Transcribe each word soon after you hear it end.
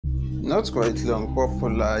Not quite long,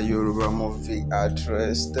 popular Yoruba movie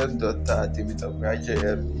actress stepdaughter Temitope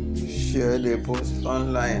Ajeyemi shared a post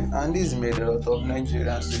online, and this made a lot of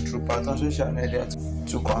Nigerians to troop out on social media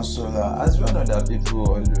to console her, as well as other people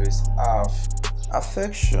always have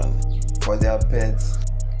affection for their pets.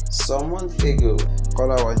 Some months ago,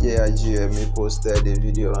 Kolawole AJEYEMI posted a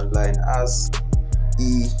video online as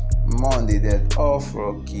he mourned the death of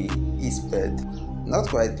R0cky, his pet. Not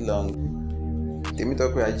quite long,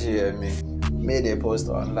 Temitope Ajeyemi made a post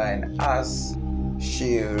online as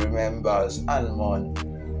she remembers and mourns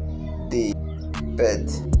the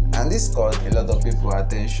pet, and this caught a lot of people's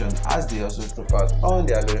attention as they also troop out on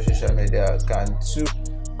their various social media accounts to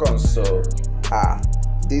console her.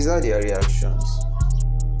 These are their reactions.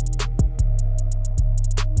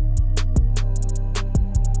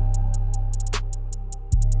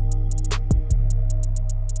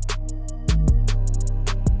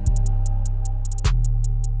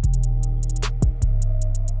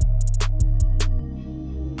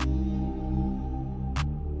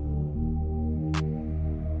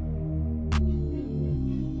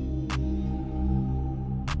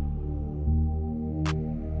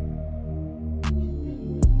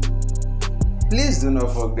 Please do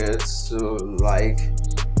not forget to like,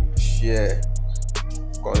 share,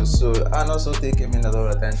 console, and also take a minute of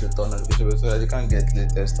your time to turn on the video so that you can get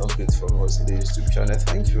latest updates from us in the YouTube channel.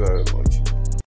 Thank you very much.